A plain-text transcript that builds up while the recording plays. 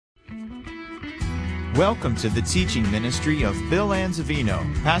Welcome to the teaching ministry of Bill Anzavino,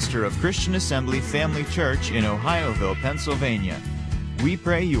 pastor of Christian Assembly Family Church in Ohioville, Pennsylvania. We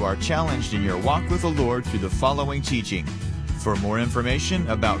pray you are challenged in your walk with the Lord through the following teaching. For more information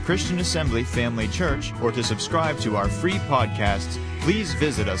about Christian Assembly Family Church or to subscribe to our free podcasts, please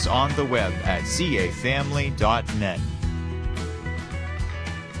visit us on the web at cafamily.net.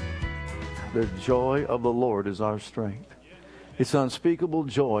 The joy of the Lord is our strength. It's unspeakable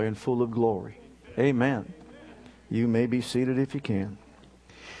joy and full of glory. Amen. You may be seated if you can.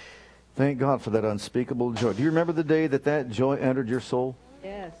 Thank God for that unspeakable joy. Do you remember the day that joy entered your soul?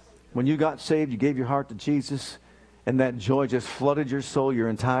 Yes. When you got saved, you gave your heart to Jesus, and that joy just flooded your soul, your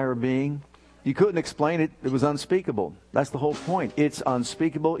entire being. You couldn't explain it. It was unspeakable. That's the whole point. It's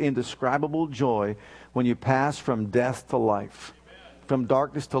unspeakable, indescribable joy when you pass from death to life, from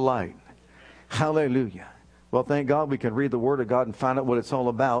darkness to light. Hallelujah. Well, thank God we can read the Word of God and find out what it's all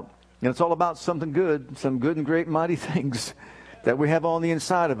about. And it's all about something good, some good and great mighty things that we have on the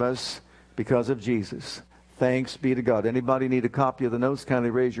inside of us because of Jesus. Thanks be to God. Anybody need a copy of the notes? Kindly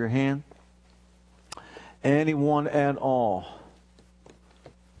raise your hand. Anyone at all?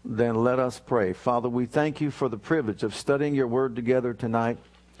 Then let us pray. Father, we thank you for the privilege of studying your Word together tonight.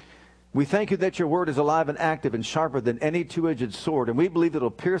 We thank you that your Word is alive and active and sharper than any two-edged sword. And we believe it will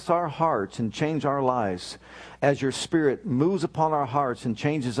pierce our hearts and change our lives as your Spirit moves upon our hearts and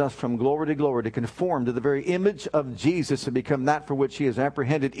changes us from glory to glory to conform to the very image of Jesus and become that for which he has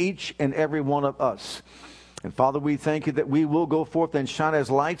apprehended each and every one of us. And Father, we thank you that we will go forth and shine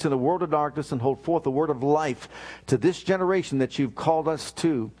as lights in a world of darkness and hold forth the word of life to this generation that you've called us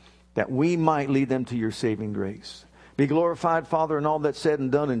to, that we might lead them to your saving grace. Be glorified, Father, in all that's said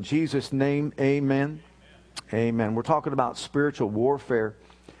and done. In Jesus' name, amen. Amen. We're talking about spiritual warfare.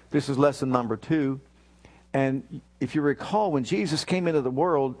 This is lesson number 2. And if you recall, when Jesus came into the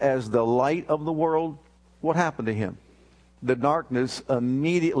world as the light of the world, what happened to him? The darkness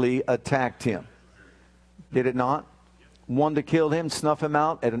immediately attacked him. Did it not? Wanted to kill him, snuff him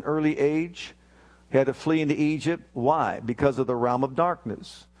out at an early age. He had to flee into Egypt. Why? Because of the realm of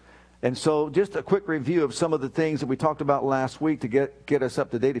darkness. And so just a quick review of some of the things that we talked about last week to get us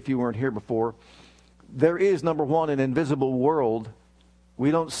up to date if you weren't here before. There is, number one, an invisible world. We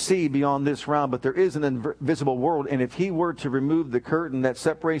don't see beyond this realm, but there is an invisible world. And if he were to remove the curtain that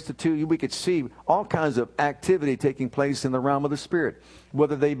separates the two, we could see all kinds of activity taking place in the realm of the Spirit,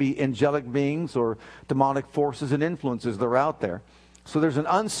 whether they be angelic beings or demonic forces and influences that are out there. So there's an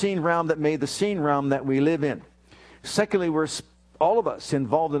unseen realm that made the seen realm that we live in. Secondly, we're all of us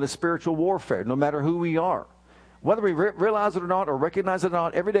involved in a spiritual warfare, no matter who we are. Whether we realize it or not or recognize it or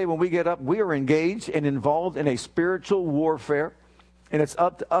not, every day when we get up, we are engaged and involved in a spiritual warfare. And it's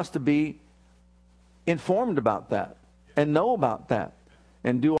up to us to be informed about that and know about that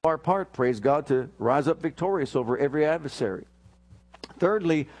and do our part, praise God, to rise up victorious over every adversary.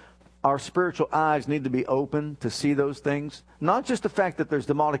 Thirdly, our spiritual eyes need to be open to see those things. Not just the fact that there's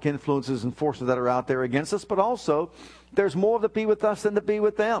demonic influences and forces that are out there against us, but also there's more to be with us than to be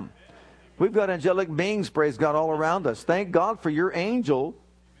with them. We've got angelic beings, praise God, all around us. Thank God for your angel.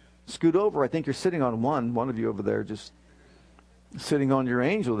 Scoot over. I think you're sitting on one of you over there, just sitting on your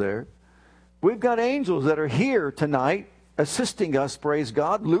angel there. We've got angels that are here tonight assisting us, praise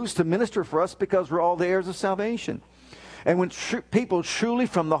God, loose to minister for us because we're all the heirs of salvation. And when people truly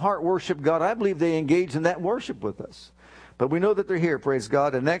from the heart worship God, I believe they engage in that worship with us. But we know that they're here, praise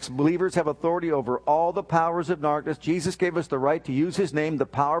God. And next, believers have authority over all the powers of darkness. Jesus gave us the right to use his name, the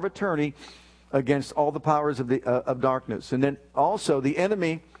power of attorney, against all the powers of darkness. And then also the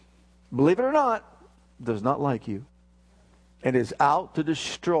enemy, believe it or not, does not like you and is out to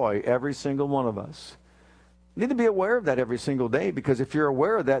destroy every single one of us. You need to be aware of that every single day, because if you're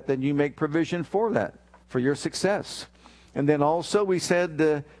aware of that, then you make provision for that, for your success. And then also we said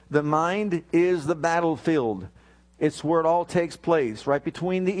the mind is the battlefield. It's where it all takes place, right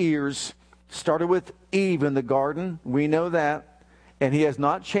between the ears. Started with Eve in the garden. We know that. And he has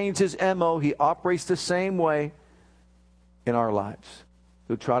not changed his MO. He operates the same way in our lives.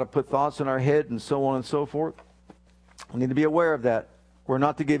 He'll try to put thoughts in our head and so on and so forth. We need to be aware of that. We're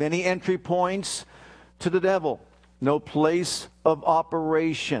not to give any entry points to the devil. No place of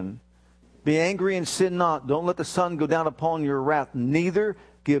operation. Be angry and sin not. Don't let the sun go down upon your wrath. Neither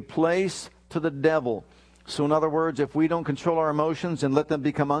give place to the devil. So in other words, if we don't control our emotions and let them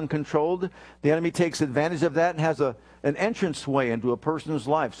become uncontrolled, the enemy takes advantage of that and has an entranceway into a person's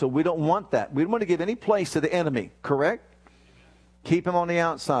life. So we don't want that. We don't want to give any place to the enemy, correct? Keep him on the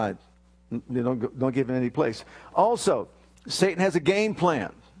outside. Don't give him any place. Also, Satan has a game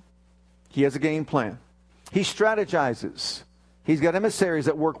plan. He has a game plan. He strategizes. He He's got emissaries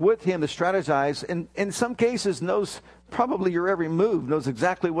that work with him to strategize, and in some cases knows probably your every move, knows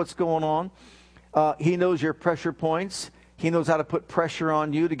exactly what's going on. He knows your pressure points. He knows how to put pressure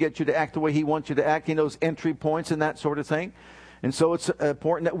on you to get you to act the way he wants you to act. He knows entry points and that sort of thing. And so it's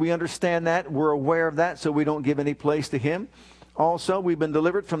important that we understand that. We're aware of that so we don't give any place to him. Also, we've been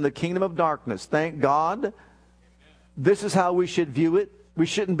delivered from the kingdom of darkness. Thank God. This is how we should view it. We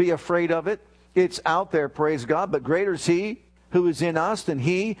shouldn't be afraid of it. It's out there, praise God. But greater is he who is in us than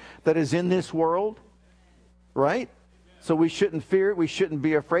he that is in this world. Right? So we shouldn't fear it. We shouldn't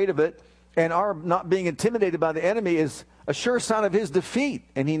be afraid of it. And our not being intimidated by the enemy is a sure sign of his defeat.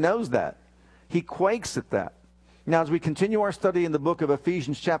 And he knows that. He quakes at that. Now, as we continue our study in the book of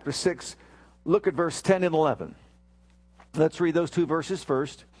Ephesians chapter 6, look at verse 10 and 11. Let's read those two verses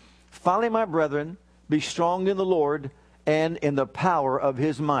first. Finally, my brethren, be strong in the Lord and in the power of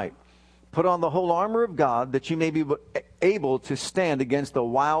his might. Put on the whole armor of God, that you may be able to stand against the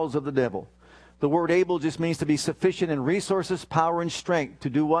wiles of the devil. The word able just means to be sufficient in resources, power, and strength. To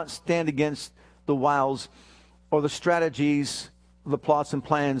do what? Stand against the wiles or the strategies, the plots and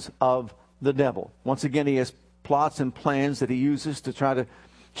plans of the devil. Once again, he has plots and plans that he uses to try to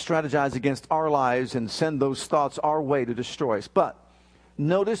strategize against our lives and send those thoughts our way to destroy us. But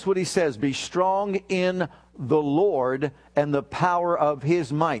notice what he says, be strong in the Lord and the power of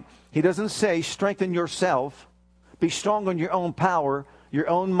his might. He doesn't say strengthen yourself. Be strong on your own power, your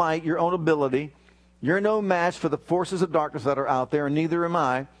own might, your own ability. You're no match for the forces of darkness that are out there, and neither am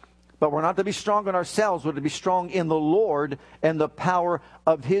I. But we're not to be strong in ourselves. We're to be strong in the Lord and the power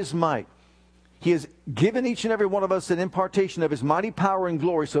of his might. He has given each and every one of us an impartation of his mighty power and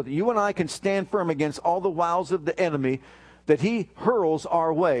glory so that you and I can stand firm against all the wiles of the enemy that he hurls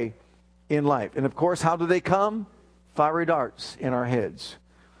our way in life. And of course, how do they come? Fiery darts in our heads.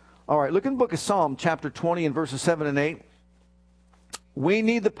 All right, look in the book of Psalm chapter 20 and verses 7 and 8. We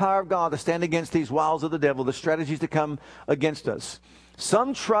need the power of God to stand against these wiles of the devil, the strategies to come against us.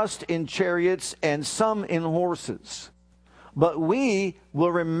 Some trust in chariots and some in horses. But we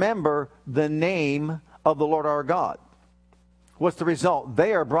will remember the name of the Lord our God. What's the result?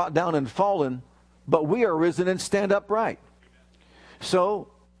 They are brought down and fallen, but we are risen and stand upright. So,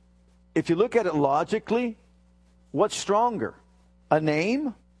 if you look at it logically, what's stronger? A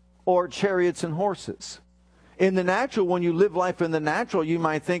name or chariots and horses? In the natural, when you live life in the natural, you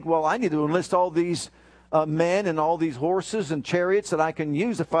might think, well, I need to enlist all these men and all these horses and chariots that I can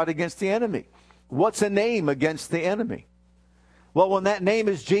use to fight against the enemy. What's a name against the enemy? Well, when that name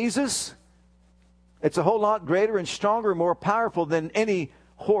is Jesus, it's a whole lot greater and stronger and more powerful than any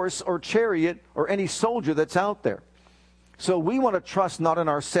horse or chariot or any soldier that's out there. So we want to trust not in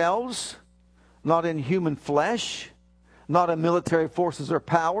ourselves, not in human flesh, not in military forces or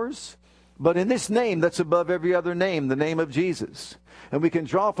powers, but in this name that's above every other name, the name of Jesus. And we can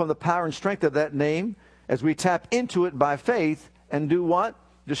draw from the power and strength of that name as we tap into it by faith and do what?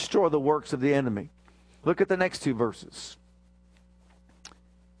 Destroy the works of the enemy. Look at the next two verses.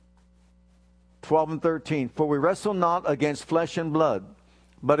 12 and 13. For we wrestle not against flesh and blood,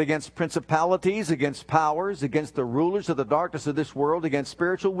 but against principalities, against powers, against the rulers of the darkness of this world, against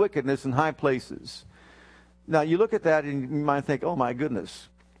spiritual wickedness in high places. Now you look at that and you might think, oh my goodness,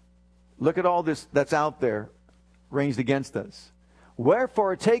 look at all this that's out there ranged against us.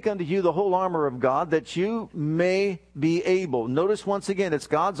 Wherefore take unto you the whole armor of God, that you may be able. Notice once again, it's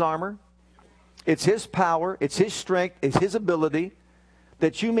God's armor. It's his power. It's his strength. It's his ability.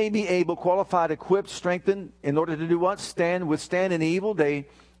 That you may be able, qualified, equipped, strengthened, in order to do what? Withstand an evil day,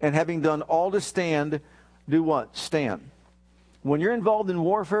 and having done all to stand, do what? Stand. When you're involved in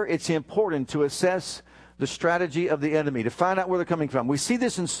warfare, it's important to assess the strategy of the enemy, to find out where they're coming from. We see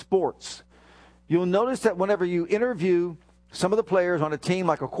this in sports. You'll notice that whenever you interview some of the players on a team,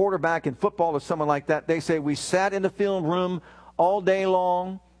 like a quarterback in football or someone like that, they say, we sat in the film room all day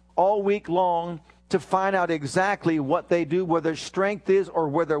long, all week long, to find out exactly what they do, where their strength is or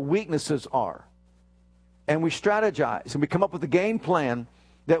where their weaknesses are. And we strategize and we come up with a game plan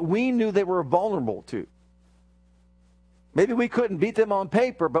that we knew they were vulnerable to. Maybe we couldn't beat them on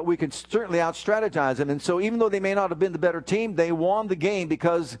paper, but we could certainly out-strategize them. And so even though they may not have been the better team, they won the game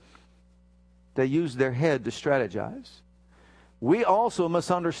because they used their head to strategize. We also must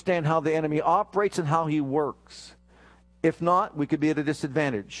understand how the enemy operates and how he works. If not, we could be at a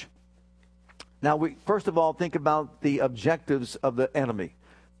disadvantage. Now, we first of all think about the objectives of the enemy.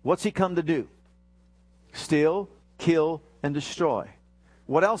 What's he come to do? Steal, kill, and destroy.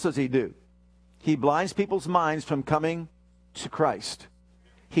 What else does he do? He blinds people's minds from coming to Christ.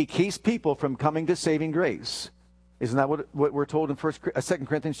 He keeps people from coming to saving grace. Isn't that what we're told in 2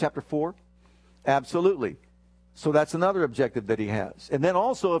 Corinthians chapter 4? Absolutely. So that's another objective that he has. And then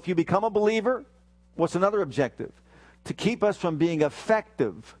also, if you become a believer, what's another objective? To keep us from being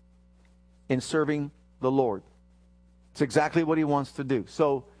effective in serving the Lord. It's exactly what he wants to do.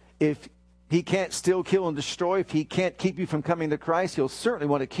 So if he can't steal, kill, and destroy, if he can't keep you from coming to Christ, he'll certainly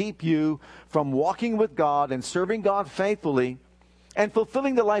want to keep you from walking with God and serving God faithfully and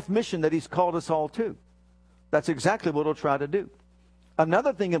fulfilling the life mission that he's called us all to. That's exactly what he'll try to do.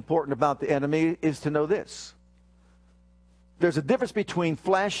 Another thing important about the enemy is to know this. There's a difference between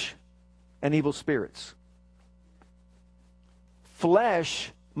flesh and evil spirits.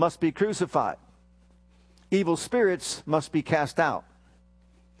 Flesh must be crucified. Evil spirits must be cast out.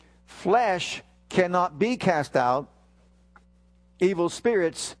 Flesh cannot be cast out. Evil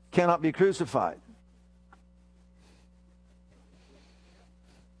spirits cannot be crucified.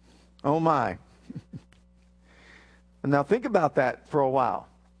 Oh my. Now think about that for a while.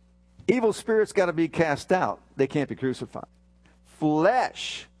 Evil spirits got to be cast out. They can't be crucified.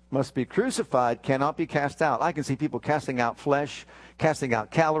 Flesh must be crucified, cannot be cast out. I can see people casting out flesh, casting out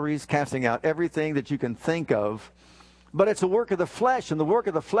calories, casting out everything that you can think of. But it's a work of the flesh, and the work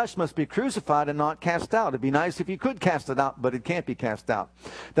of the flesh must be crucified and not cast out. It'd be nice if you could cast it out, but it can't be cast out.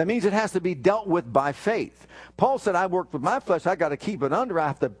 That means it has to be dealt with by faith. Paul said, I worked with my flesh. I got to keep it under. I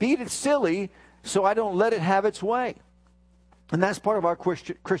have to beat it silly so I don't let it have its way. And that's part of our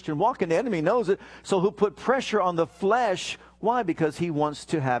Christian walk, and the enemy knows it. So he'll put pressure on the flesh. Why? Because he wants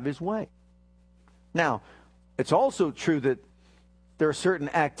to have his way. Now, it's also true that there are certain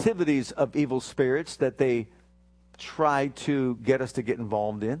activities of evil spirits that they try to get us to get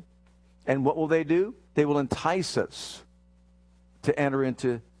involved in. And what will they do? They will entice us to enter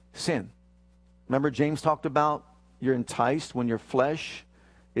into sin. Remember, James talked about you're enticed when your flesh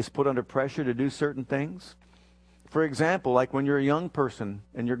is put under pressure to do certain things. For example, like when you're a young person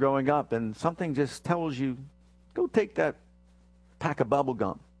and you're growing up and something just tells you, go take that pack of bubble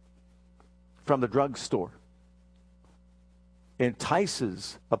gum from the drugstore. It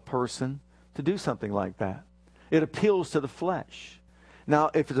entices a person to do something like that. It appeals to the flesh. Now,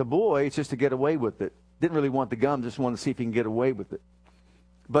 if it's a boy, it's just to get away with it. Didn't really want the gum, just wanted to see if he can get away with it.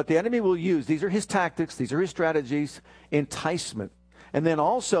 But the enemy will use, these are his tactics, these are his strategies, enticement. And then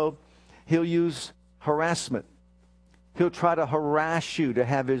also, he'll use harassment. He'll try to harass you to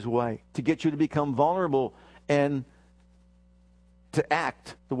have his way, to get you to become vulnerable and to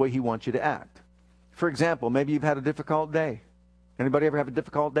act the way he wants you to act. For example, maybe you've had a difficult day. Anybody ever have a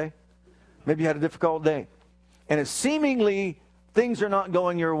difficult day? Maybe you had a difficult day. And it's seemingly things are not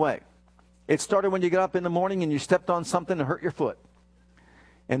going your way. It started when you got up in the morning and you stepped on something and hurt your foot.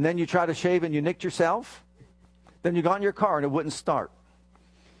 And then you tried to shave and you nicked yourself. Then you got in your car and it wouldn't start.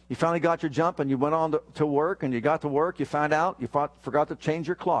 You finally got your jump and you went on to work, and you got to work, you found out you forgot to change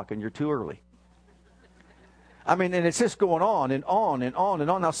your clock and you're too early. I mean, and it's just going on and on and on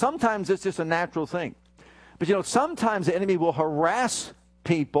and on. Now, sometimes it's just a natural thing. But, you know, sometimes the enemy will harass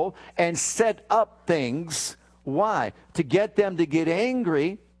people and set up things. Why? To get them to get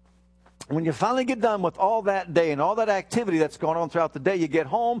angry. When you finally get done with all that day and all that activity that's going on throughout the day, you get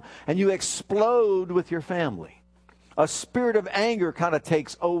home and you explode with your family. A spirit of anger kind of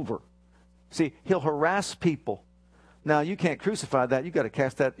takes over. See, he'll harass people. Now, you can't crucify that. You've got to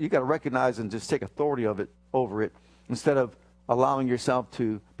cast that. You've got to recognize and just take authority of it over it instead of allowing yourself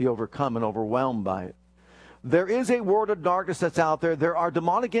to be overcome and overwhelmed by it. There is a world of darkness that's out there. There are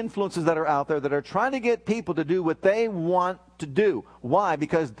demonic influences that are out there that are trying to get people to do what they want to do. Why?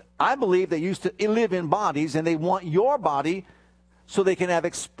 Because I believe they used to live in bodies, and they want your body so they can have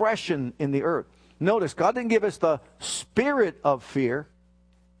expression in the earth. Notice, God didn't give us the spirit of fear,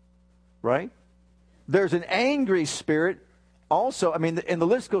 right? There's an angry spirit also. I mean, and the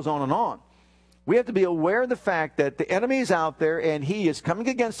list goes on and on. We have to be aware of the fact that the enemy is out there, and he is coming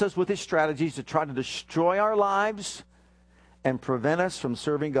against us with his strategies to try to destroy our lives and prevent us from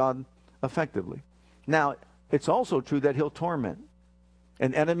serving God effectively. Now, it's also true that he'll torment.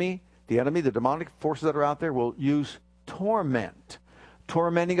 The enemy, the demonic forces that are out there will use torment.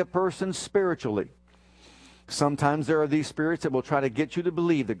 Tormenting a person spiritually. Sometimes there are these spirits that will try to get you to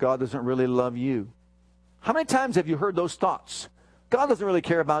believe that God doesn't really love you. How many times have you heard those thoughts? God doesn't really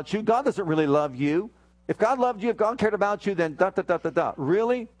care about you. God doesn't really love you. If God loved you, if God cared about you, then da-da-da-da-da.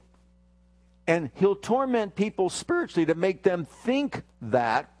 Really? And he'll torment people spiritually to make them think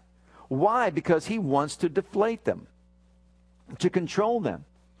that. Why? Because he wants to deflate them, to control them.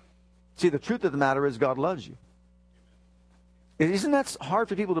 See, the truth of the matter is God loves you. Isn't that hard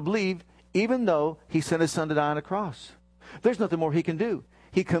for people to believe, even though he sent his son to die on a cross? There's nothing more he can do.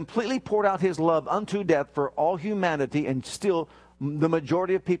 He completely poured out his love unto death for all humanity, and still the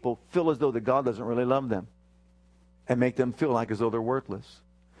majority of people feel as though that God doesn't really love them. and make them feel like as though they're worthless.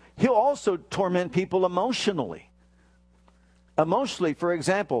 He'll also torment people emotionally. Emotionally, for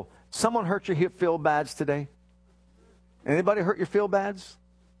example, someone hurt your feel bads today? Anybody hurt your feel bads?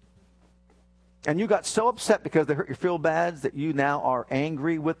 And you got so upset because they hurt your feel bads that you now are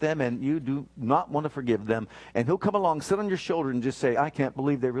angry with them and you do not want to forgive them. And he'll come along, sit on your shoulder and just say, I can't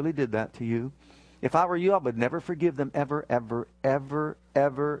believe they really did that to you. If I were you, I would never forgive them ever, ever, ever,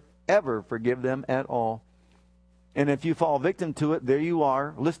 ever, ever forgive them at all. And if you fall victim to it, there you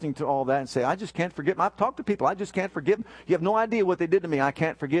are, listening to all that and say, I just can't forgive them. I've talked to people, I just can't forgive them. You have no idea what they did to me. I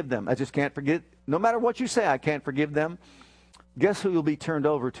can't forgive them. I just can't forgive. No matter what you say, I can't forgive them. Guess who you'll be turned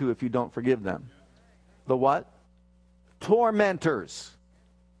over to if you don't forgive them? The what? Tormentors.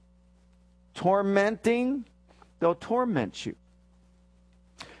 Tormenting, they'll torment you.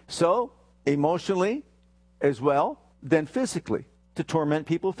 So, emotionally as well, then physically, to torment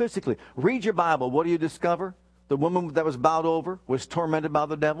people physically. Read your Bible. What do you discover? The woman that was bowed over was tormented by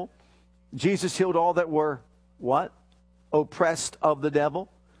the devil. Jesus healed all that were, what? Oppressed of the devil.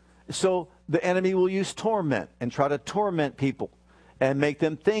 So the enemy will use torment and try to torment people and make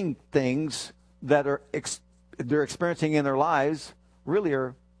them think things that they're experiencing in their lives really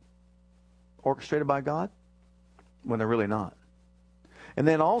are orchestrated by God when they're really not. And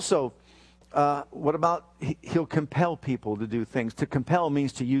then also, what about he'll compel people to do things? To compel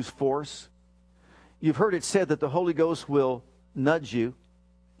means to use force. You've heard it said that the Holy Ghost will nudge you,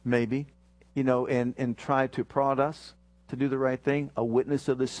 maybe, and try to prod us to do the right thing. A witness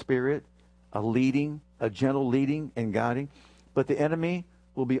of the Spirit, a leading, a gentle leading and guiding. But the enemy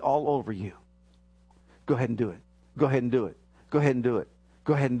will be all over you. Go ahead and do it. Go ahead and do it. Go ahead and do it.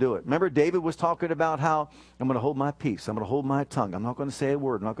 Go ahead and do it. Remember, David was talking about how I'm going to hold my peace. I'm going to hold my tongue. I'm not going to say a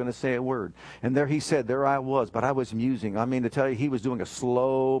word. I'm not going to say a word. And there he said, there I was, but I was musing. I mean, to tell you, he was doing a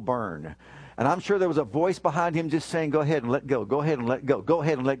slow burn. And I'm sure there was a voice behind him just saying, go ahead and let go. Go ahead and let go. Go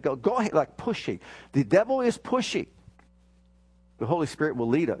ahead and let go. Go ahead, like pushy. The devil is pushy. The Holy Spirit will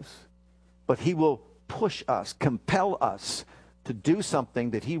lead us. But he will push us, compel us to do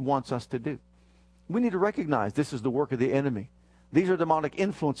something that he wants us to do. We need to recognize this is the work of the enemy. These are demonic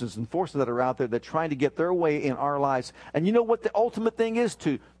influences and forces that are out there that are trying to get their way in our lives. And you know what the ultimate thing is?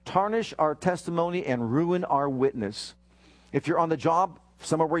 To tarnish our testimony and ruin our witness. If you're on the job,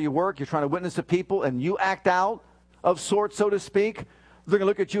 somewhere where you work, you're trying to witness to people, and you act out of sorts, so to speak, they're going to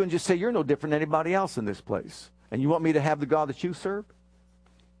look at you and just say, you're no different than anybody else in this place. And you want me to have the God that you serve?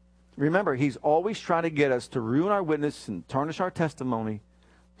 Remember, he's always trying to get us to ruin our witness and tarnish our testimony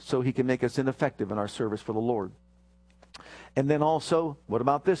so he can make us ineffective in our service for the Lord. And then also, what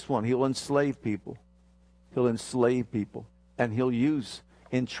about this one? He'll enslave people. He'll enslave people. And he'll use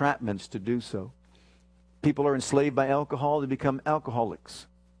entrapments to do so. People are enslaved by alcohol. They become alcoholics.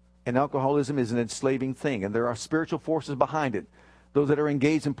 And alcoholism is an enslaving thing. And there are spiritual forces behind it. Those that are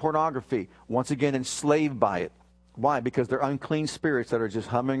engaged in pornography, once again, enslaved by it. Why? Because they're unclean spirits that are just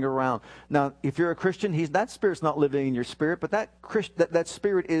humming around. Now, if you're a Christian, that spirit's not living in your spirit, but that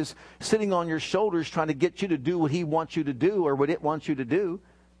spirit is sitting on your shoulders trying to get you to do what he wants you to do or what it wants you to do.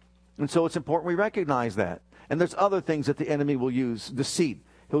 And so it's important we recognize that. And there's other things that the enemy will use. Deceit.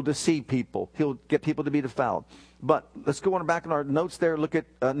 He'll deceive people. He'll get people to be defiled. But let's go on back in our notes there. Look at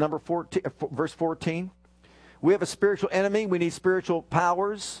number 14, verse 14. We have a spiritual enemy. We need spiritual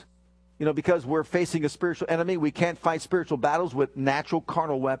powers. Because we're facing a spiritual enemy, we can't fight spiritual battles with natural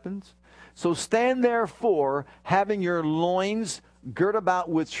carnal weapons. So stand therefore, having your loins girt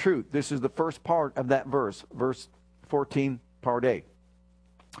about with truth. This is the first part of that verse. Verse 14, part A.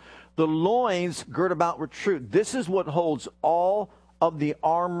 The loins girt about with truth. This is what holds all of the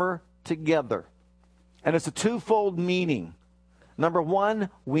armor together. And it's a twofold meaning. Number one,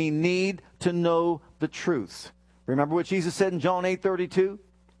 we need to know the truth. Remember what Jesus said in John 8:32?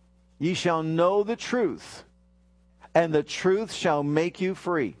 Ye shall know the truth, and the truth shall make you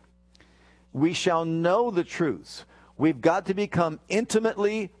free. We shall know the truth. We've got to become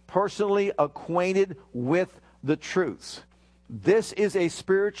intimately, personally acquainted with the truth. This is a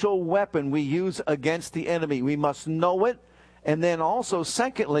spiritual weapon we use against the enemy. We must know it, and then also,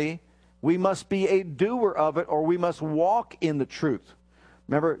 secondly, we must be a doer of it, or we must walk in the truth.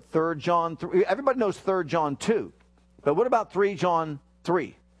 Remember 3 John 3. Everybody knows 3 John 2. But what about 3 John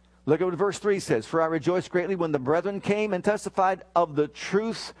 3? Look at what verse 3 says. For I rejoiced greatly when the brethren came and testified of the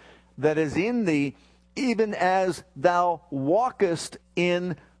truth that is in thee, even as thou walkest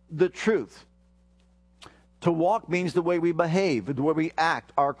in the truth. To walk means the way we behave, the way we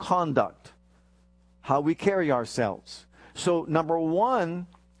act, our conduct, how we carry ourselves. So number one,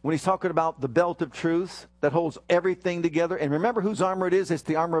 when he's talking about the belt of truth that holds everything together, and remember whose armor it is? It's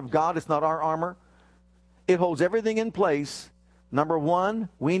the armor of God. It's not our armor. It holds everything in place. Number one,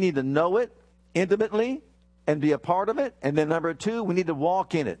 we need to know it intimately and be a part of it. And then number two, we need to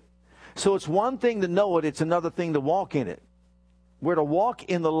walk in it. So it's one thing to know it, it's another thing to walk in it. We're to walk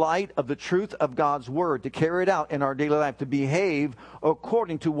in the light of the truth of God's word, to carry it out in our daily life, to behave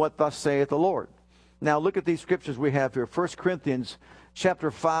according to what thus saith the Lord. Now look at these scriptures we have here. 1 Corinthians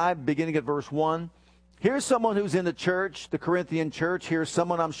chapter 5, beginning at verse 1. Here's someone who's in the church, the Corinthian church. Here's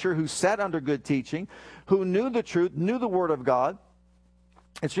someone, I'm sure, who sat under good teaching, who knew the truth, knew the word of God.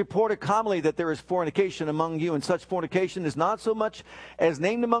 It's reported commonly that there is fornication among you, and such fornication is not so much as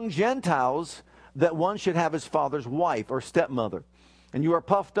named among Gentiles, that one should have his father's wife or stepmother. And you are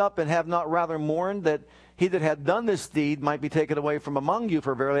puffed up and have not rather mourned that he that had done this deed might be taken away from among you.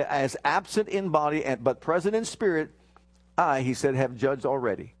 For verily, as absent in body but present in spirit, I, he said, have judged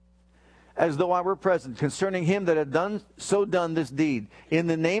already, as though I were present, concerning him that had done this deed. In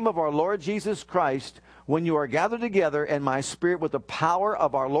the name of our Lord Jesus Christ, when you are gathered together, and my spirit with the power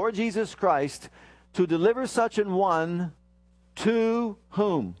of our Lord Jesus Christ, to deliver such an one to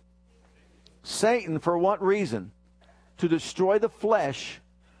whom? Satan. For what reason? To destroy the flesh,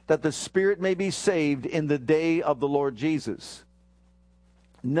 that the spirit may be saved in the day of the Lord Jesus.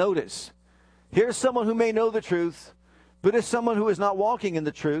 Notice, here's someone who may know the truth, but is someone who is not walking in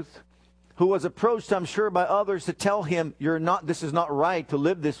the truth, who was approached, I'm sure, by others to tell him, this is not right to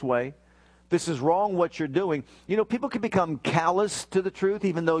live this way. This is wrong what you're doing. You know, people can become callous to the truth,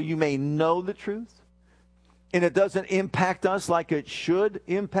 even though you may know the truth. And it doesn't impact us like it should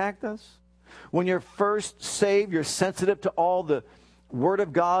impact us. When you're first saved, you're sensitive to all the Word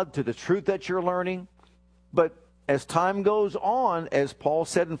of God, to the truth that you're learning. But as time goes on, as Paul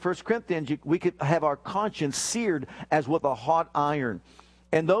said in 1 Corinthians, we could have our conscience seared as with a hot iron.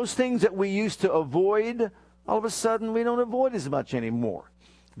 And those things that we used to avoid, all of a sudden we don't avoid as much anymore.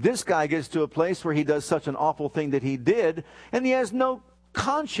 This guy gets to a place where he does such an awful thing that he did, and he has no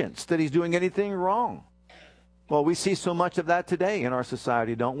conscience that he's doing anything wrong. Well, we see so much of that today in our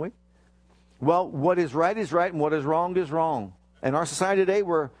society, don't we? Well, what is right, and what is wrong is wrong. In our society today,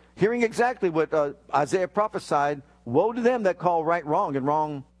 we're hearing exactly what Isaiah prophesied. Woe to them that call right wrong and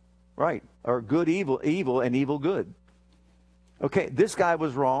wrong right, or good evil, and evil good. Okay, this guy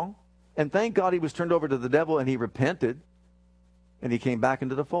was wrong, and thank God he was turned over to the devil and he repented, and he came back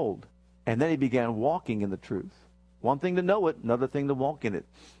into the fold. And then he began walking in the truth. One thing to know it, another thing to walk in it.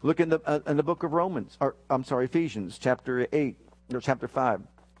 Look in the book of Ephesians, chapter 8, or chapter 5,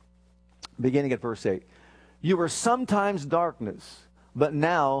 beginning at verse 8. You were sometimes darkness, but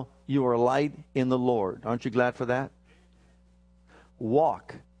now you are light in the Lord. Aren't you glad for that?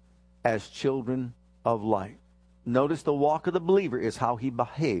 Walk as children of light. Notice the walk of the believer is how he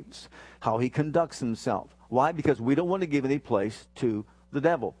behaves, how he conducts himself. Why? Because we don't want to give any place to the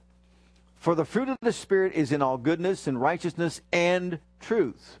devil. For the fruit of the Spirit is in all goodness and righteousness and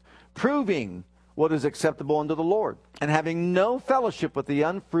truth, proving what is acceptable unto the Lord, and having no fellowship with the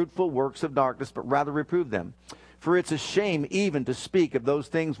unfruitful works of darkness, but rather reprove them. For it's a shame even to speak of those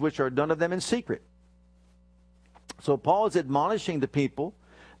things which are done of them in secret. So Paul is admonishing the people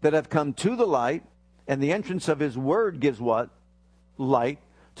that have come to the light, and the entrance of his word gives what? Light.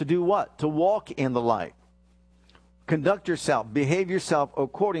 To do what? To walk in the light. Conduct yourself, behave yourself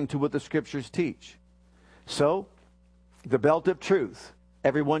according to what the Scriptures teach. So, the belt of truth,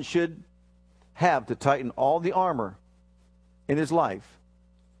 everyone should have to tighten all the armor in his life,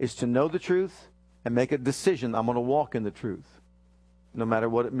 is to know the truth and make a decision. I'm going to walk in the truth, no matter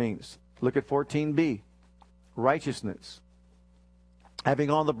what it means. Look at 14b, righteousness.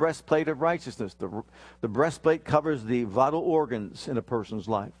 Having on the breastplate of righteousness. The breastplate covers the vital organs in a person's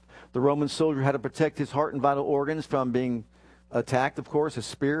life. The Roman soldier had to protect his heart and vital organs from being attacked, of course, a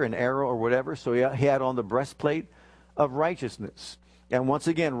spear, an arrow, or whatever. So he had on the breastplate of righteousness. And once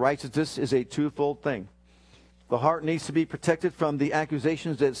again, righteousness is a twofold thing. The heart needs to be protected from the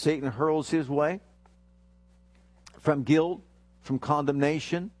accusations that Satan hurls his way, from guilt, from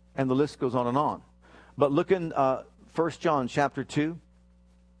condemnation, and the list goes on and on. But look in 1 John chapter 2.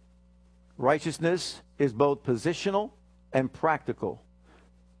 Righteousness is both positional and practical.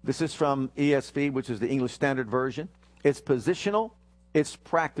 This is from ESV, which is the English Standard Version. It's positional, it's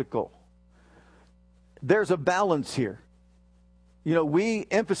practical. There's a balance here. You know, we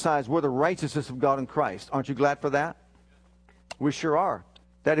emphasize we're the righteousness of God in Christ. Aren't you glad for that? We sure are.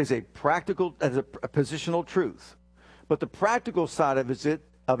 That is a practical, that is a positional truth. But the practical side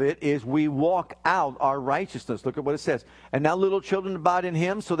of it is we walk out our righteousness. Look at what it says. And now little children abide in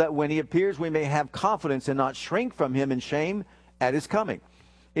him, so that when he appears we may have confidence and not shrink from him in shame at his coming.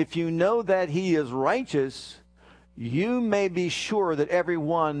 If you know that he is righteous, you may be sure that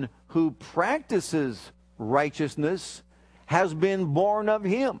everyone who practices righteousness has been born of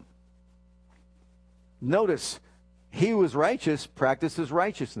him. Notice, he who is righteous practices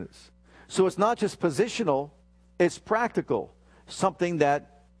righteousness. So it's not just positional, it's practical, something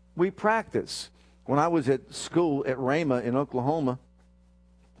that we practice. When I was at school at Rhema in Oklahoma,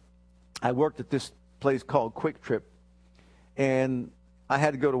 I worked at this place called Quick Trip, and I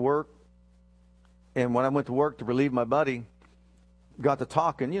had to go to work. And when I went to work to relieve my buddy, got to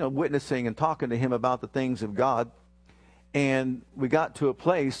talking, witnessing and talking to him about the things of God. And we got to a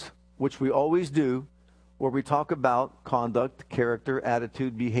place, which we always do, where we talk about conduct, character,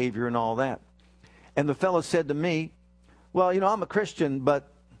 attitude, behavior, and all that. And the fellow said to me, well, I'm a Christian,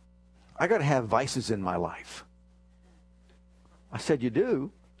 but I got to have vices in my life. I said, you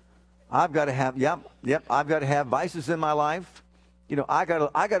do? I've got to have, I've got to have vices in my life. I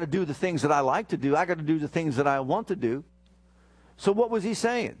got to do the things that I like to do. I got to do the things that I want to do. So what was he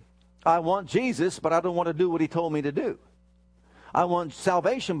saying? I want Jesus, but I don't want to do what he told me to do. I want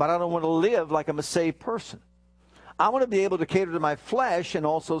salvation, but I don't want to live like I'm a saved person. I want to be able to cater to my flesh and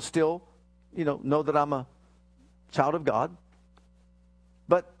also still, know that I'm a child of God.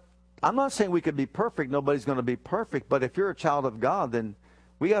 But I'm not saying we could be perfect. Nobody's going to be perfect. But if you're a child of God, then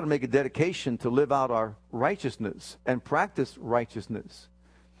we got to make a dedication to live out our righteousness and practice righteousness.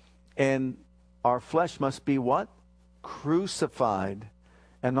 And our flesh must be what? Crucified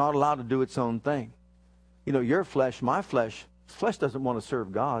and not allowed to do its own thing. Your flesh, my flesh doesn't want to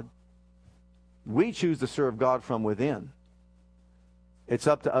serve God. We choose to serve God from within. It's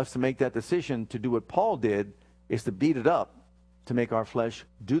up to us to make that decision to do what Paul did, is to beat it up to make our flesh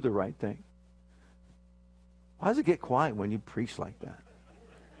do the right thing. Why does it get quiet when you preach like that?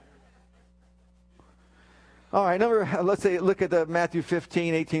 All right, look at Matthew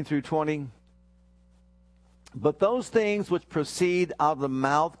 15, 18 through 20. But those things which proceed out of the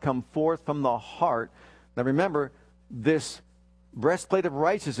mouth come forth from the heart. Now remember, this breastplate of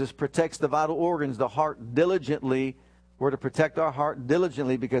righteousness protects the vital organs, the heart diligently. We're to protect our heart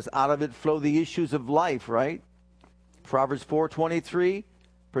diligently because out of it flow the issues of life, right? Proverbs 4:23,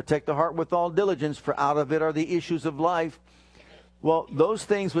 protect the heart with all diligence, for out of it are the issues of life. Well, those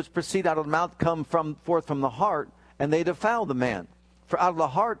things which proceed out of the mouth come forth from the heart, and they defile the man. For out of the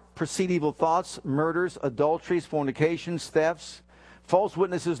heart proceed evil thoughts, murders, adulteries, fornications, thefts, false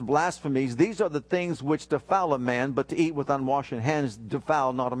witnesses, blasphemies. These are the things which defile a man, but to eat with unwashed hands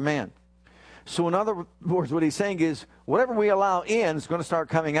defile not a man. So in other words, what he's saying is, whatever we allow in is going to start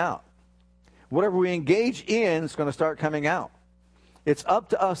coming out. Whatever we engage in is going to start coming out. It's up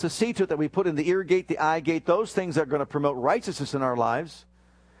to us to see to it that we put in the ear gate, the eye gate, those things that are going to promote righteousness in our lives,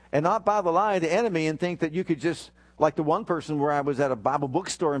 and not by the lie of the enemy and think that you could just, like the one person where I was at a Bible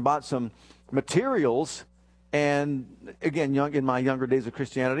bookstore and bought some materials, and again, in my younger days of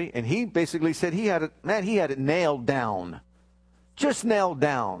Christianity, and he basically said he had it nailed down. Just nailed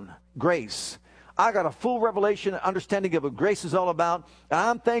down. Grace. I got a full revelation and understanding of what grace is all about, and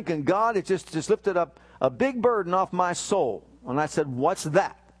I'm thanking God it just lifted up a big burden off my soul. And I said, what's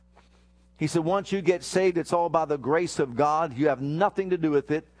that? He said, once you get saved, it's all by the grace of God. You have nothing to do with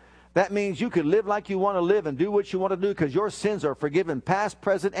it. That means you can live like you want to live and do what you want to do because your sins are forgiven past,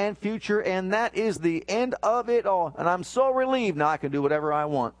 present, and future, and that is the end of it all. And I'm so relieved now I can do whatever I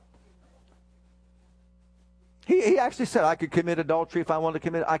want. He actually said I could commit adultery if I want to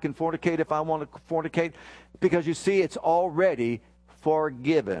commit. I can fornicate if I want to fornicate because you see, it's already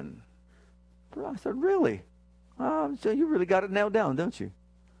forgiven. I said, really? So you really got it nailed down, don't you?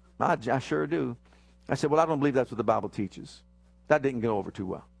 I sure do. I said, well, I don't believe that's what the Bible teaches. That didn't go over too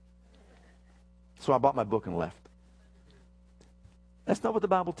well. So I bought my book and left. That's not what the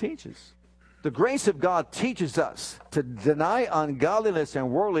Bible teaches. The grace of God teaches us to deny ungodliness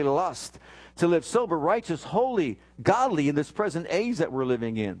and worldly lust, to live sober, righteous, holy, godly in this present age that we're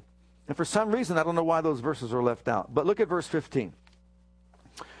living in. And for some reason, I don't know why those verses are left out. But look at verse 15.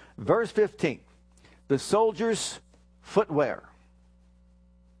 Verse 15. The soldiers' footwear.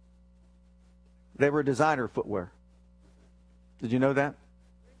 They were designer footwear. Did you know that?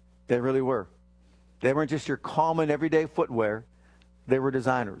 They really were. They weren't just your common everyday footwear. They were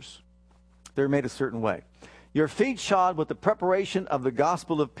designers. They were made a certain way. Your feet shod with the preparation of the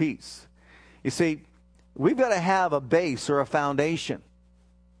gospel of peace. You see, we've got to have a base or a foundation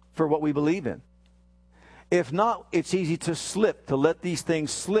for what we believe in. If not, it's easy to slip, to let these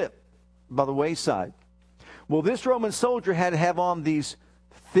things slip by the wayside. Well, this Roman soldier had to have on these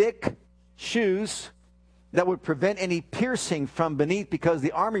thick shoes that would prevent any piercing from beneath because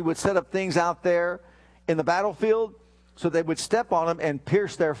the army would set up things out there in the battlefield so they would step on them and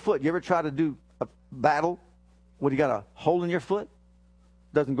pierce their foot. You ever try to do a battle when you got a hole in your foot?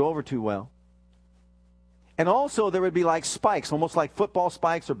 Doesn't go over too well. And also there would be like spikes, almost like football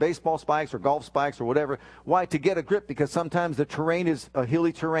spikes or baseball spikes or golf spikes or whatever. Why? To get a grip, because sometimes the terrain is a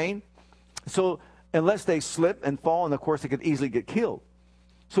hilly terrain. So unless they slip and fall, and of course they could easily get killed.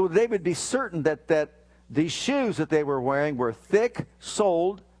 So they would be certain that these shoes that they were wearing were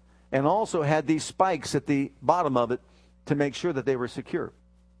thick-soled and also had these spikes at the bottom of it to make sure that they were secure.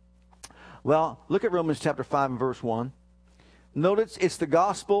 Well, look at Romans chapter 5 and verse 1. Notice it's the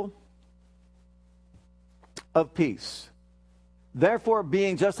gospel of peace. Therefore,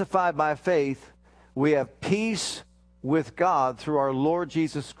 being justified by faith, we have peace with God through our Lord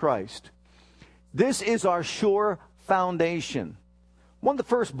Jesus Christ. This is our sure foundation. One of the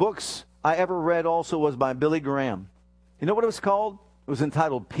first books I ever read also was by Billy Graham. You know what it was called? It was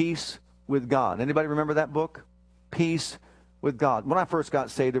entitled Peace with God. Anybody remember that book? Peace with God. When I first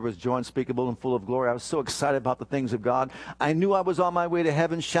got saved, there was joy unspeakable and full of glory. I was so excited about the things of God. I knew I was on my way to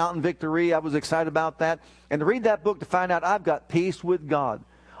heaven, shouting victory. I was excited about that. And to read that book to find out I've got peace with God.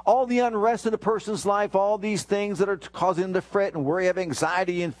 All the unrest in a person's life, all these things that are causing them to fret and worry, have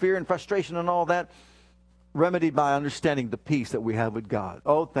anxiety and fear and frustration and all that, remedied by understanding the peace that we have with God.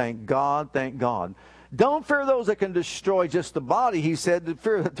 Oh, thank God, thank God. Don't fear those that can destroy just the body, he said.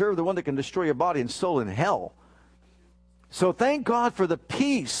 Fear the one that can destroy your body and soul in hell. So thank God for the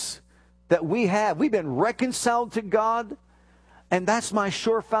peace that we have. We've been reconciled to God, and that's my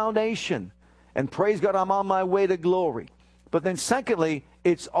sure foundation. And praise God, I'm on my way to glory. But then secondly,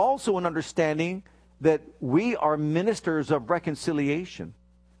 it's also an understanding that we are ministers of reconciliation.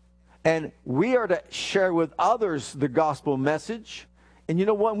 And we are to share with others the gospel message. And you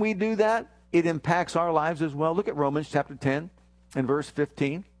know, when we do that, it impacts our lives as well. Look at Romans chapter 10 and verse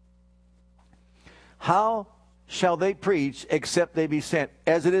 15. How shall they preach except they be sent?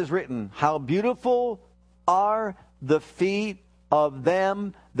 As it is written, how beautiful are the feet of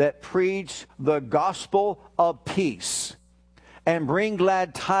them that preach the gospel of peace and bring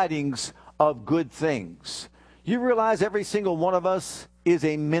glad tidings of good things. You realize every single one of us is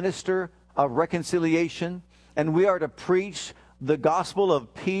a minister of reconciliation, and we are to preach the gospel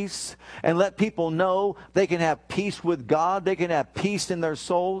of peace and let people know they can have peace with God. They can have peace in their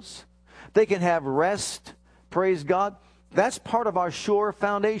souls. They can have rest. Praise God. That's part of our sure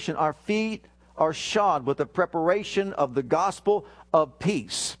foundation. Our feet are shod with the preparation of the gospel of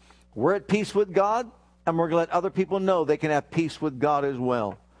peace. We're at peace with God, and we're going to let other people know they can have peace with God as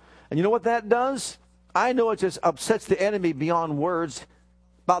well. And you know what that does? I know it just upsets the enemy beyond words.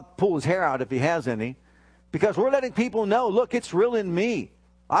 About to pull his hair out if he has any. Because we're letting people know, look, it's real in me.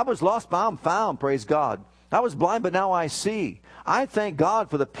 I was lost, but I'm found, praise God. I was blind, but now I see. I thank God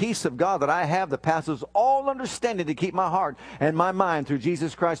for the peace of God that I have that passes all understanding to keep my heart and my mind through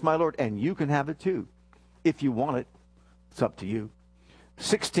Jesus Christ my Lord. And you can have it too, if you want it. It's up to you.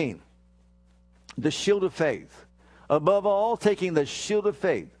 16, the shield of faith. Above all, taking the shield of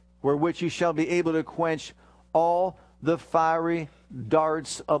faith, wherewith you shall be able to quench all the fiery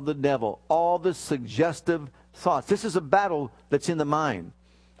darts of the devil, all the suggestive thoughts. This is a battle that's in the mind.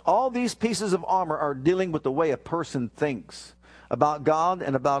 All these pieces of armor are dealing with the way a person thinks about God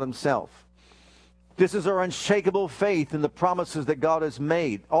and about himself. This is our unshakable faith in the promises that God has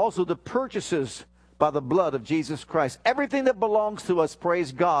made. Also the purchases by the blood of Jesus Christ. Everything that belongs to us,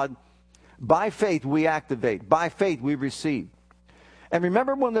 praise God, by faith we activate. By faith we receive. And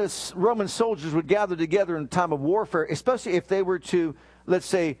remember when the Roman soldiers would gather together in time of warfare, especially if they were to, let's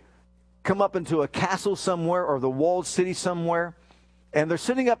say, come up into a castle somewhere or the walled city somewhere, and they're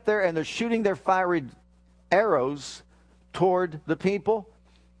sitting up there and they're shooting their fiery arrows toward the people.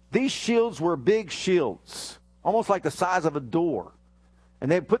 These shields were big shields, almost like the size of a door.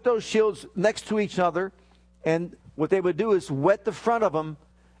 And they put those shields next to each other, and what they would do is wet the front of them,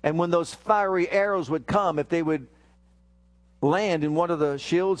 and when those fiery arrows would come, if they would land in one of the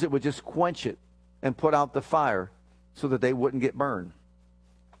shields, it would just quench it and put out the fire so that they wouldn't get burned.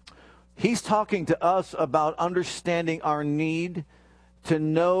 He's talking to us about understanding our need to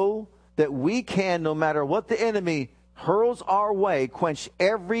know that we can, no matter what the enemy hurls our way, quench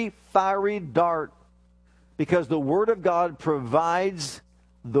every fiery dart, because the Word of God provides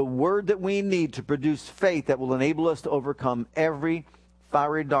the word that we need to produce faith that will enable us to overcome every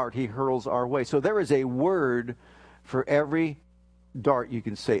fiery dart he hurls our way. So there is a word for every dart, you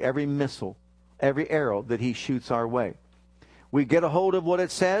can say, every missile, every arrow that he shoots our way. We get a hold of what it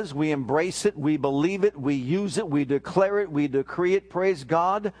says, we embrace it, we believe it, we use it, we declare it, we decree it, praise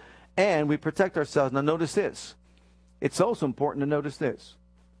God, and we protect ourselves. Now notice this. It's also important to notice this.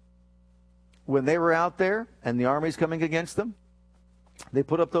 When they were out there and the army's coming against them, they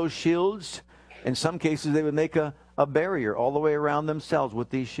put up those shields. In some cases, they would make a barrier all the way around themselves with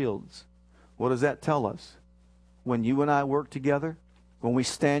these shields. What does that tell us? when you and I work together, when we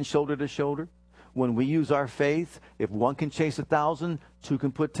stand shoulder to shoulder, when we use our faith. If one can chase 1,000, two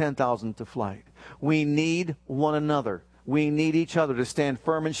can put 10,000 to flight. We need one another. We need each other to stand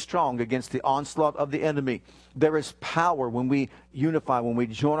firm and strong against the onslaught of the enemy. There is power when we unify, when we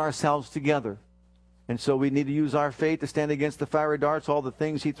join ourselves together. And so we need to use our faith to stand against the fiery darts, all the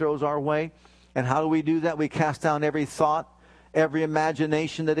things he throws our way. And how do we do that? We cast down every thought, every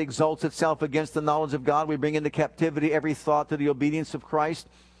imagination that exalts itself against the knowledge of God. We bring into captivity every thought to the obedience of Christ.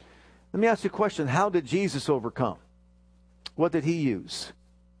 Let me ask you a question. How did Jesus overcome? What did he use?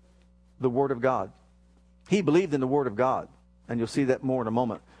 The Word of God. He believed in the Word of God. And you'll see that more in a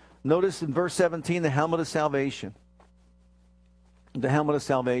moment. Notice in verse 17, the helmet of salvation. The helmet of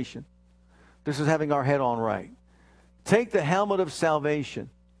salvation. This is having our head on right. Take the helmet of salvation.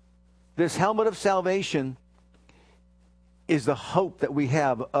 This helmet of salvation is the hope that we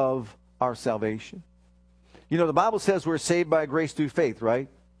have of our salvation. You know, the Bible says we're saved by grace through faith, right?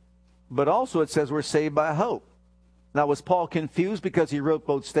 But also it says we're saved by hope. Now, was Paul confused because he wrote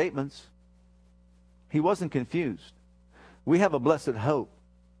both statements? He wasn't confused. We have a blessed hope.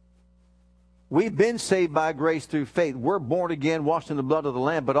 We've been saved by grace through faith. We're born again, washed in the blood of the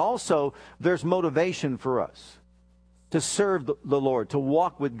Lamb. But also, there's motivation for us to serve the Lord, to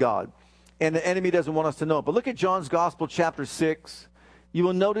walk with God. And the enemy doesn't want us to know it. But look at John's Gospel, chapter 6. You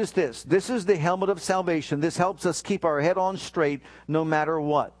will notice this. This is the helmet of salvation. This helps us keep our head on straight no matter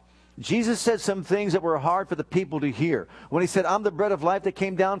what. Jesus said some things that were hard for the people to hear. When he said, I'm the bread of life that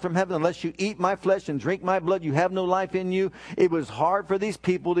came down from heaven. Unless you eat my flesh and drink my blood, you have no life in you. It was hard for these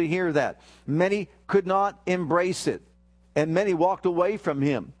people to hear that. Many could not embrace it. And many walked away from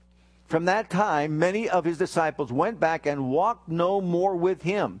him. From that time, many of his disciples went back and walked no more with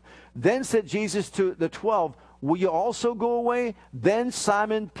him. Then said Jesus to the 12, will you also go away? Then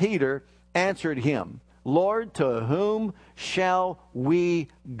Simon Peter answered him, Lord, to whom shall we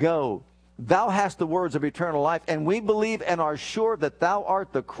go? Thou hast the words of eternal life, and we believe and are sure that thou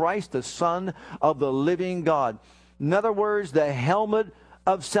art the Christ, the Son of the living God. In other words, the helmet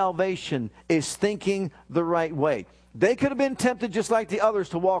of salvation is thinking the right way. They could have been tempted just like the others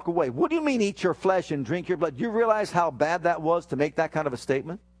to walk away. What do you mean eat your flesh and drink your blood? Do you realize how bad that was to make that kind of a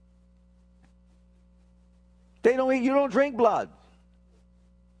statement? They don't eat, you don't drink blood.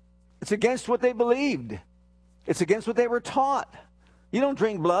 It's against what they believed. It's against what they were taught. You don't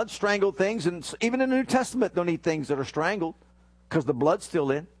drink blood, strangle things, and even in the New Testament don't eat things that are strangled because the blood's still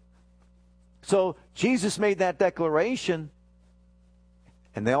in. So Jesus made that declaration,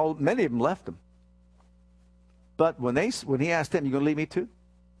 and many of them left him. But when he asked them, you going to leave me too?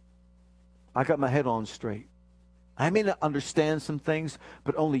 I got my head on straight. I may not understand some things,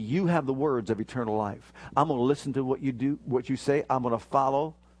 but only you have the words of eternal life. I'm going to listen to what you do, what you say. I'm going to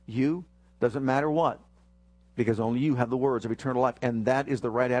follow you. Doesn't matter what. Because only you have the words of eternal life. And that is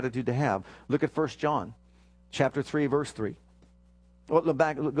the right attitude to have. Look at 1 John chapter 3, verse 3. Well,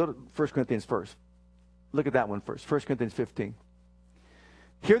 go to 1 Corinthians first. Look at that one first. 1 Corinthians 15.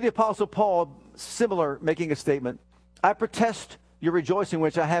 Here the Apostle Paul, similar, making a statement. I protest your rejoicing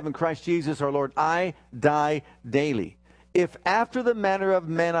which I have in Christ Jesus our Lord. I die daily. If after the manner of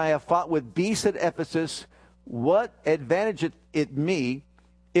men I have fought with beasts at Ephesus, what advantageth it me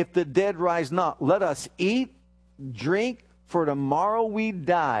if the dead rise not? Let us eat, drink, for tomorrow we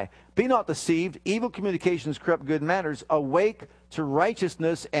die. Be not deceived. Evil communications corrupt good manners. Awake to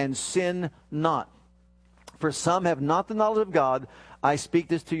righteousness and sin not. For some have not the knowledge of God. I speak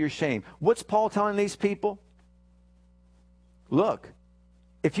this to your shame. What's Paul telling these people? Look,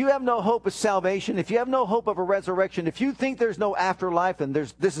 if you have no hope of salvation, if you have no hope of a resurrection, if you think there's no afterlife and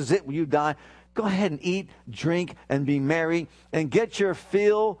this is it when you die, go ahead and eat, drink, and be merry, and get your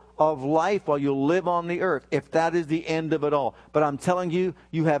fill of life while you live on the earth, if that is the end of it all. But I'm telling you,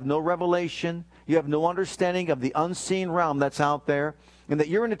 you have no revelation, you have no understanding of the unseen realm that's out there, and that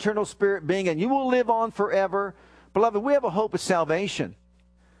you're an eternal spirit being, and you will live on forever. Beloved, we have a hope of salvation.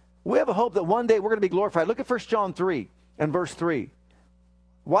 We have a hope that one day we're going to be glorified. Look at 1 John 3 and verse 3.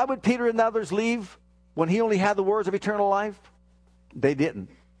 Why would Peter and the others leave when he only had the words of eternal life? They didn't.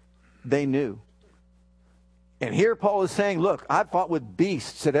 They knew. And here Paul is saying, look, I fought with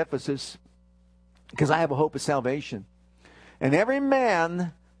beasts at Ephesus because I have a hope of salvation. And every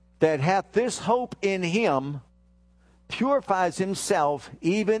man that hath this hope in him purifies himself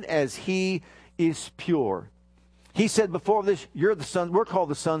even as he is pure. He said before this, you're the son, we're called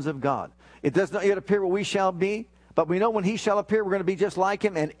the sons of God. It does not yet appear what we shall be, but we know when he shall appear, we're going to be just like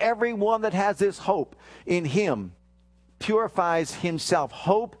him. And everyone that has this hope in him purifies himself.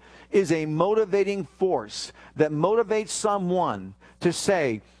 Hope is a motivating force that motivates someone to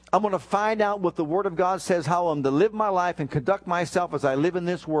say, I'm going to find out what the Word of God says, how I'm to live my life and conduct myself as I live in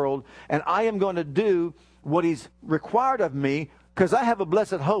this world. And I am going to do what He's required of me, because I have a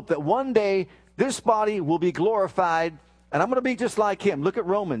blessed hope that one day this body will be glorified and I'm going to be just like Him. Look at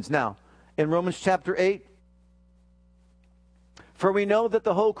Romans now. In Romans chapter 8. For we know that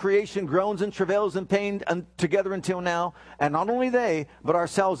the whole creation groans and travails in pain together until now. And not only they, but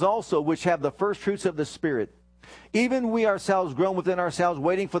ourselves also, which have the first fruits of the Spirit. Even we ourselves groan within ourselves,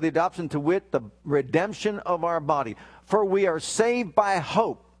 waiting for the adoption, to wit, the redemption of our body. For we are saved by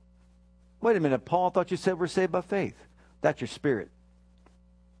hope. Wait a minute, Paul, I thought you said we're saved by faith. That's your spirit.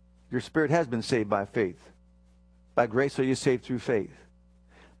 Your spirit has been saved by faith. By grace are you saved through faith.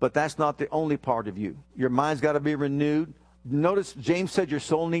 But that's not the only part of you. Your mind's got to be renewed. Notice James said your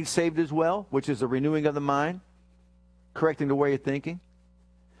soul needs saved as well, which is the renewing of the mind, correcting the way you're thinking.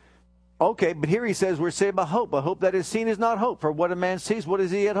 Okay, but here he says we're saved by hope. A hope that is seen is not hope. For what a man sees, what does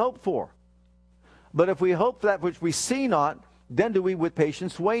he yet hope for? But if we hope for that which we see not, then do we with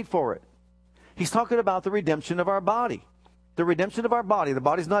patience wait for it. He's talking about the redemption of our body. The redemption of our body. The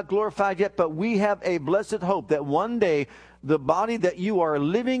body's not glorified yet, but we have a blessed hope that one day the body that you are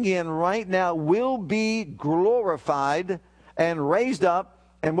living in right now will be glorified and raised up,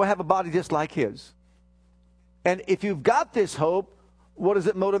 and we'll have a body just like His. And if you've got this hope, what does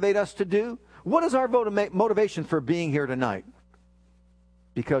it motivate us to do? What is our motivation for being here tonight?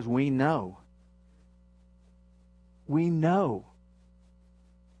 Because we know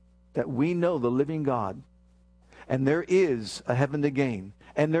that we know the living God. And there is a heaven to gain.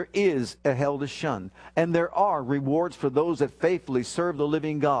 And there is a hell to shun. And there are rewards for those that faithfully serve the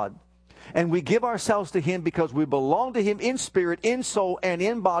living God. And we give ourselves to Him because we belong to Him in spirit, in soul, and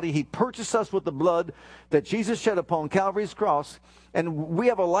in body. He purchased us with the blood that Jesus shed upon Calvary's cross. And we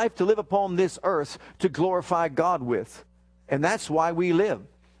have a life to live upon this earth to glorify God with. And that's why we live.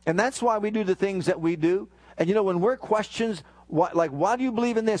 And that's why we do the things that we do. And you know, when we're questioned, why do you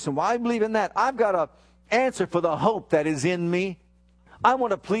believe in this and why do you believe in that? I've got a answer for the hope that is in me. I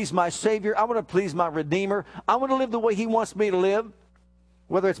want to please my Savior. I want to please my Redeemer. I want to live the way He wants me to live.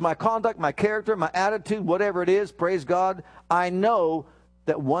 Whether it's my conduct, my character, my attitude, whatever it is, praise God, I know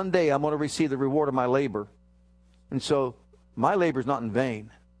that one day I'm going to receive the reward of my labor. And so my labor is not in vain.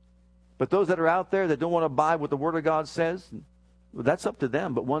 But those that are out there that don't want to abide what the Word of God says, well, that's up to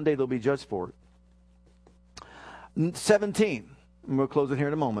them. But one day they'll be judged for it. 17. And we'll close it here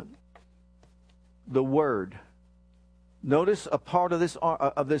in a moment. The Word. Notice a part of this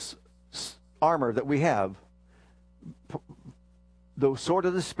armor that we have. The sword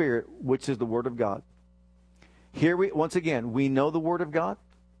of the Spirit, which is the Word of God. Here once again, we know the Word of God,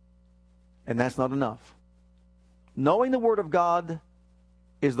 and that's not enough. Knowing the Word of God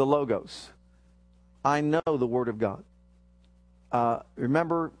is the Logos. I know the Word of God.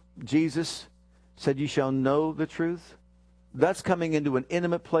 Remember, Jesus said, "You shall know the truth." That's coming into an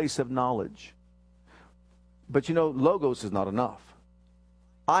intimate place of knowledge. But you know, Logos is not enough.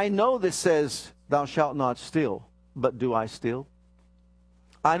 I know this says, "Thou shalt not steal," but do I steal?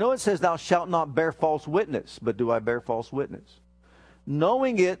 I know it says, "Thou shalt not bear false witness," but do I bear false witness?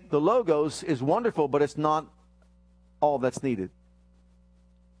 Knowing it, the Logos, is wonderful, but it's not all that's needed.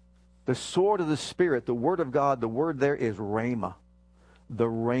 The sword of the Spirit, the Word of God, the word there is Rhema. The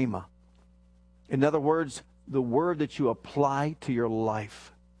Rhema. In other words, the word that you apply to your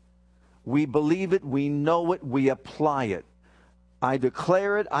life. We believe it, we know it, we apply it. I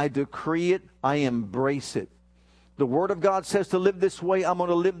declare it, I decree it, I embrace it. The Word of God says to live this way. I'm going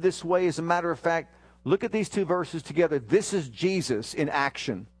to live this way. As a matter of fact, look at these two verses together. This is Jesus in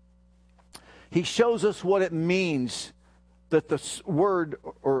action. He shows us what it means that the Word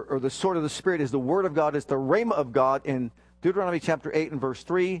or the sword of the Spirit is the Word of God, is the Rhema of God in Deuteronomy chapter 8 and verse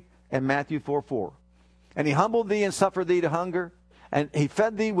 3 and Matthew 4:4. And He humbled thee and suffered thee to hunger, and He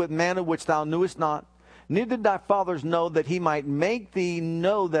fed thee with manna which thou knewest not. Neither did thy fathers know, that He might make thee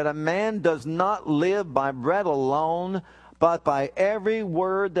know that a man does not live by bread alone, but by every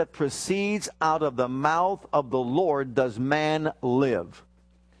word that proceeds out of the mouth of the Lord does man live.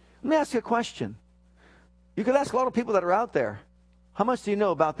 Let me ask you a question. You could ask a lot of people that are out there, how much do you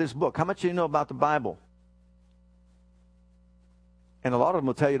know about this book? How much do you know about the Bible? And a lot of them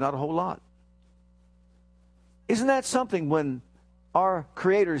will tell you not a whole lot. Isn't that something when our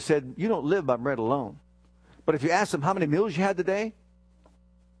Creator said, you don't live by bread alone? But if you ask them how many meals you had today,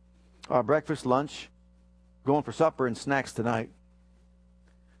 breakfast, lunch, going for supper, and snacks tonight,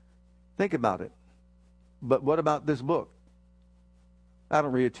 think about it. But what about this book? I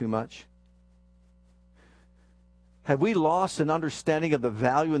don't read it too much. Have we lost an understanding of the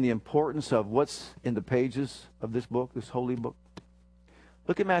value and the importance of what's in the pages of this book, this holy book?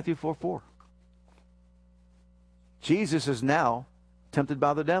 Look at Matthew 4:4. Jesus is now tempted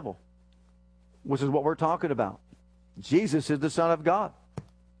by the devil, which is what we're talking about. Jesus is the Son of God.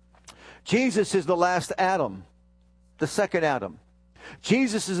 Jesus is the last Adam, the second Adam.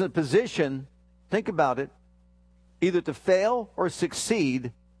 Jesus is in a position, think about it, either to fail or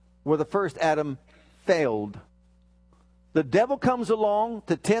succeed where the first Adam failed. The devil comes along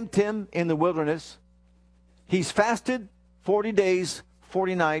to tempt him in the wilderness. He's fasted 40 days,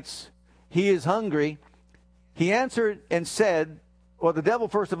 40 nights. He is hungry. He answered and said, well, the devil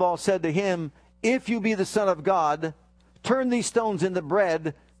first of all said to him, if you be the Son of God, turn these stones into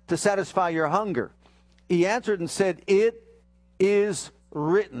bread to satisfy your hunger. He answered and said, it is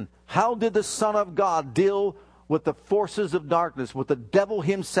written. How did the Son of God deal with the forces of darkness, with the devil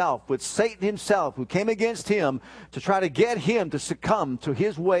himself, with Satan himself, who came against him to try to get him to succumb to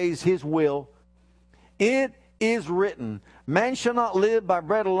his ways, his will? It is written, man shall not live by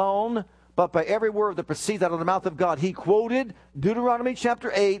bread alone, but by every word that proceeds out of the mouth of God. He quoted Deuteronomy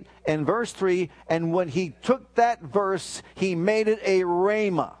chapter 8 and verse 3, and when he took that verse, he made it a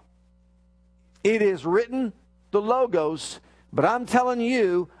rhema. It is written, the Logos, but I'm telling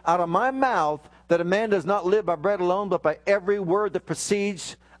you, out of my mouth, that a man does not live by bread alone, but by every word that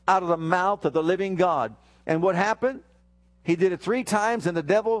proceeds out of the mouth of the living God. And what happened? He did it 3 times, and the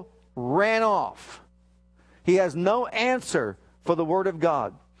devil ran off. He has no answer for the word of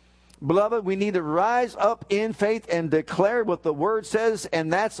God. Beloved, we need to rise up in faith and declare what the word says,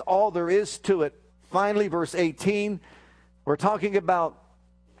 and that's all there is to it. Finally, verse 18, we're talking about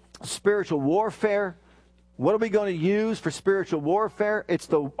spiritual warfare. What are we going to use for spiritual warfare? It's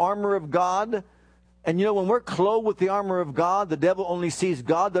the armor of God. And you know, when we're clothed with the armor of God, the devil only sees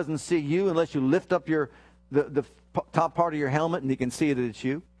God, doesn't see you, unless you lift up the top part of your helmet and he can see that it's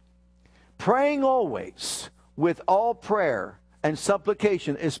you. Praying always with all prayer and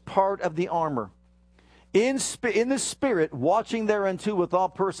supplication is part of the armor. In the Spirit, watching thereunto with all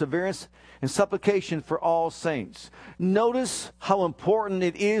perseverance and supplication for all saints. Notice how important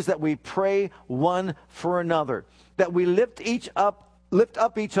it is that we pray one for another, that we lift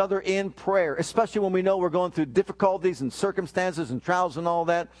up each other in prayer, especially when we know we're going through difficulties and circumstances and trials and all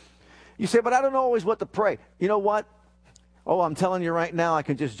that. You say, but I don't know always what to pray. You know what? Oh, I'm telling you right now, I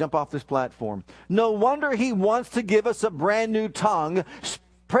can just jump off this platform. No wonder he wants to give us a brand new tongue.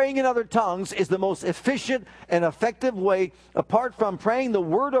 Praying in other tongues is the most efficient and effective way. Apart from praying the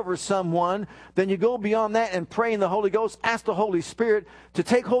word over someone, then you go beyond that and pray in the Holy Ghost. Ask the Holy Spirit to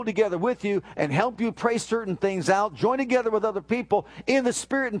take hold together with you and help you pray certain things out. Join together with other people in the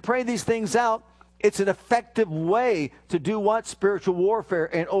Spirit and pray these things out. It's an effective way to do what? Spiritual warfare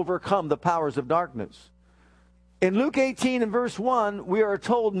and overcome the powers of darkness. In Luke 18 and verse 1, we are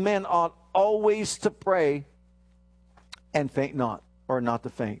told men ought always to pray and faint not, or not to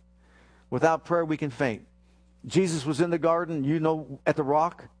faint. Without prayer, we can faint. Jesus was in the garden, at the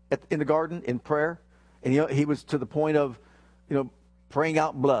rock, in the garden, in prayer. And he was to the point of, praying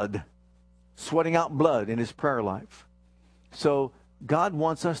out blood, sweating out blood in his prayer life. So God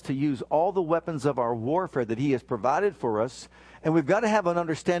wants us to use all the weapons of our warfare that he has provided for us. And we've got to have an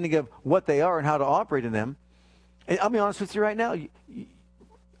understanding of what they are and how to operate in them. And I'll be honest with you right now.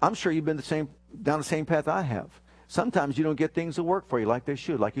 I'm sure you've been down the same path I have. Sometimes you don't get things to work for you like they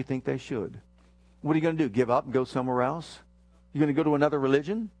should, like you think they should. What are you going to do? Give up and go somewhere else? You're going to go to another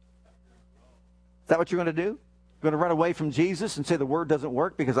religion? Is that what you're going to do? You're going to run away from Jesus and say the word doesn't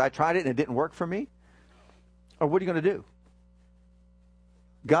work because I tried it and it didn't work for me? Or what are you going to do?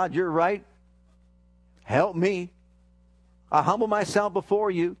 God, you're right. Help me. I humble myself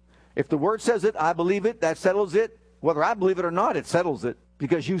before you. If the word says it, I believe it. That settles it. Whether I believe it or not, it settles it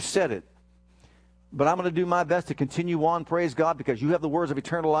because you said it. But I'm going to do my best to continue on, praise God, because you have the words of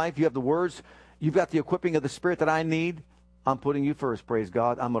eternal life. You have the words. You've got the equipping of the Spirit that I need. I'm putting you first, praise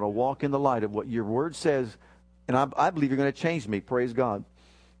God. I'm going to walk in the light of what your word says, and I believe you're going to change me, praise God.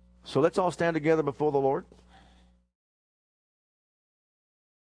 So let's all stand together before the Lord.